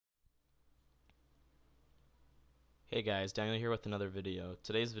Hey guys, Daniel here with another video.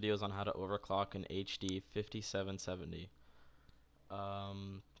 Today's video is on how to overclock an HD 5770.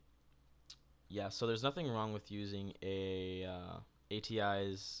 Um, yeah, so there's nothing wrong with using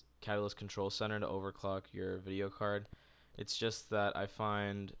ATI's Catalyst Control Center to overclock your video card. It's just that I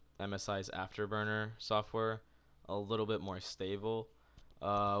find MSI's Afterburner software a little bit more stable.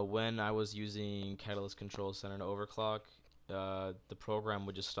 When I was using Catalyst Control Center to overclock, the program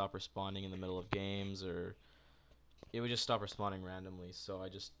would just stop responding in the middle of games, or it would just stop responding randomly, so I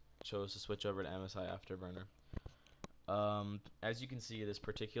just chose to switch over to MSI Afterburner. As you can see, this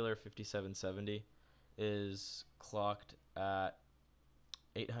particular 5770 is clocked at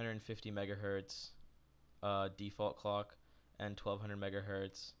 850 megahertz default clock and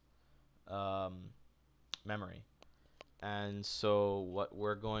 1200 megahertz memory. And so what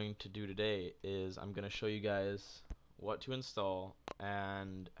we're going to do today is I'm going to show you guys what to install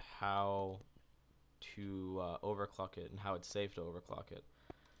and how to overclock it and how it's safe to overclock it.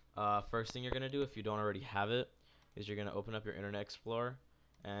 First thing you're going to do, if you don't already have it, is you're going to open up your Internet Explorer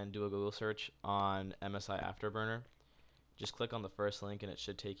and do a Google search on MSI Afterburner. Just click on the first link and it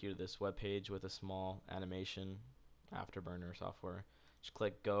should take you to this web page with a small animation Afterburner software. Just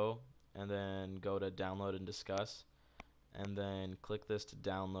click go and then go to download and discuss, and then click this to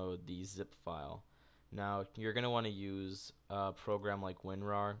download the zip file. Now you're going to want to use a program like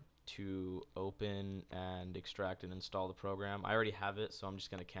WinRAR to open and extract and install the program. I already have it, so I'm just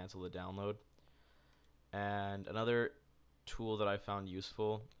going to cancel the download. And another tool that I found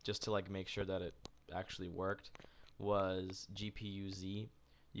useful, just to make sure that it actually worked, was GPU-Z.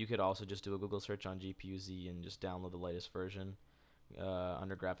 You could also just do a Google search on GPU-Z and just download the latest version.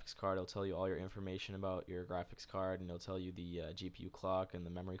 Under graphics card, it'll tell you all your information about your graphics card, and it'll tell you the GPU clock and the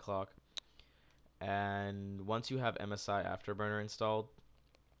memory clock. And once you have MSI Afterburner installed,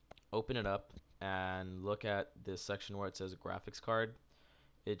 open it up and look at this section where it says graphics card.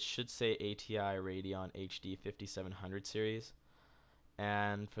 It should say ATI Radeon HD 5700 series.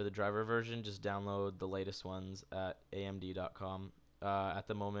 And for the driver version, just download the latest ones at amd.com. At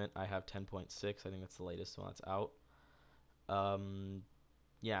the moment, I have 10.6. I think that's the latest one that's out.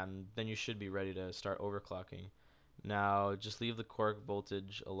 Yeah, and then you should be ready to start overclocking. Now, just leave the core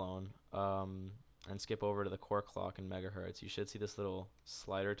voltage alone and skip over to the core clock in megahertz. You should see this little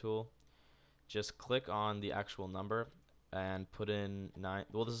slider tool. Just click on the actual number and put in 9.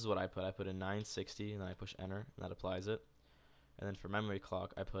 Well, this is what I put. I put in 960 and then I push enter, and that applies it. And then for memory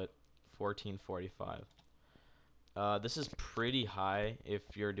clock, I put 1445. This is pretty high if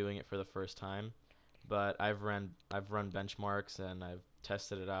you're doing it for the first time, but I've run benchmarks and I've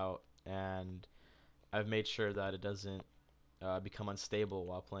tested it out, and I've made sure that it doesn't become unstable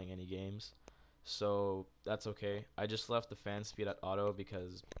while playing any games. So that's okay. I just left the fan speed at auto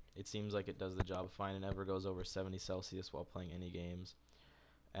because it seems like it does the job fine and never goes over 70 Celsius while playing any games.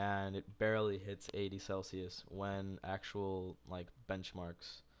 And it barely hits 80 Celsius when actual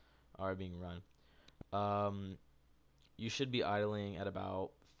benchmarks are being run. You should be idling at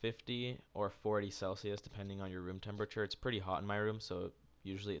about 50 or 40 Celsius depending on your room temperature. It's pretty hot in my room, so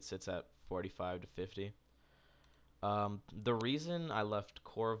usually it sits at 45 to 50. The reason I left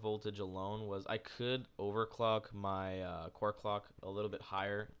core voltage alone was I could overclock my core clock a little bit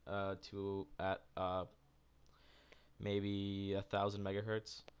higher to at maybe 1,000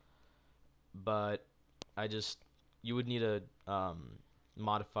 megahertz, but you would need to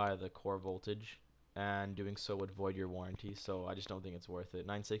modify the core voltage, and doing so would void your warranty. So I just don't think it's worth it.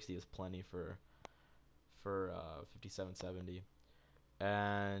 960 is plenty for 5770.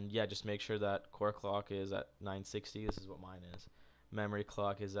 And yeah, just make sure that core clock is at 960. This is what mine is. Memory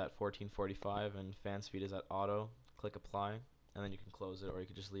clock is at 1445, and fan speed is at auto. Click apply, and then you can close it, or you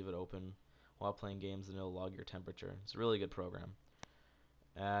could just leave it open while playing games, and it'll log your temperature. It's a really good program.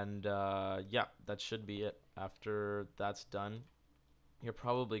 And yeah, that should be it. After that's done, you're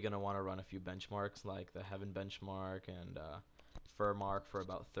probably going to want to run a few benchmarks, like the Heaven benchmark and Furmark for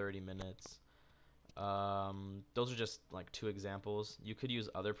about 30 minutes. Those are just two examples. You could use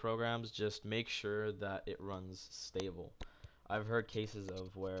other programs. Just make sure that it runs stable. I've heard cases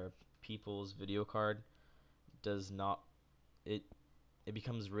of where people's video card does not, it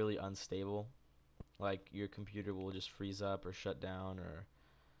becomes really unstable. Like your computer will just freeze up or shut down, or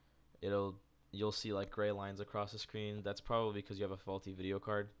you'll see gray lines across the screen. That's probably because you have a faulty video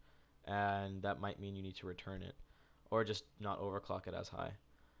card, and that might mean you need to return it or just not overclock it as high.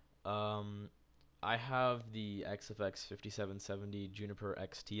 I have the XFX 5770 Juniper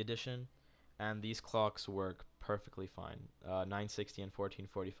XT edition, and these clocks work perfectly fine. 960 and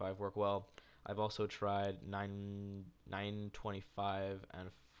 1445 work well. I've also tried 925 and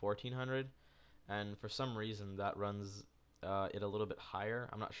 1400, and for some reason that runs it a little bit higher.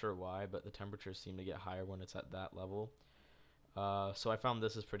 I'm not sure why, but the temperatures seem to get higher when it's at that level. So I found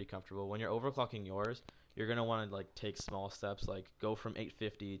this is pretty comfortable. When you're overclocking yours, you're gonna want to like take small steps, like go from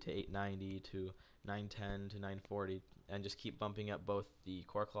 850 to 890 to 910 to 940, and just keep bumping up both the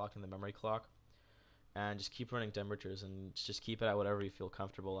core clock and the memory clock, and just keep running temperatures and just keep it at whatever you feel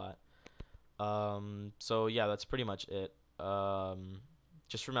comfortable at. So yeah, that's pretty much it.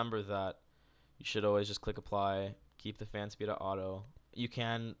 Just remember that you should always just click apply, keep the fan speed at auto. You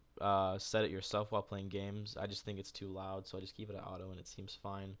can set it yourself while playing games. I just think it's too loud, so I just keep it at auto and it seems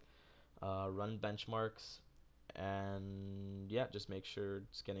fine. Run benchmarks, and yeah, just make sure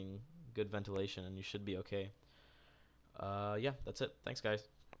it's getting good ventilation and you should be okay. Yeah, that's it. Thanks, guys.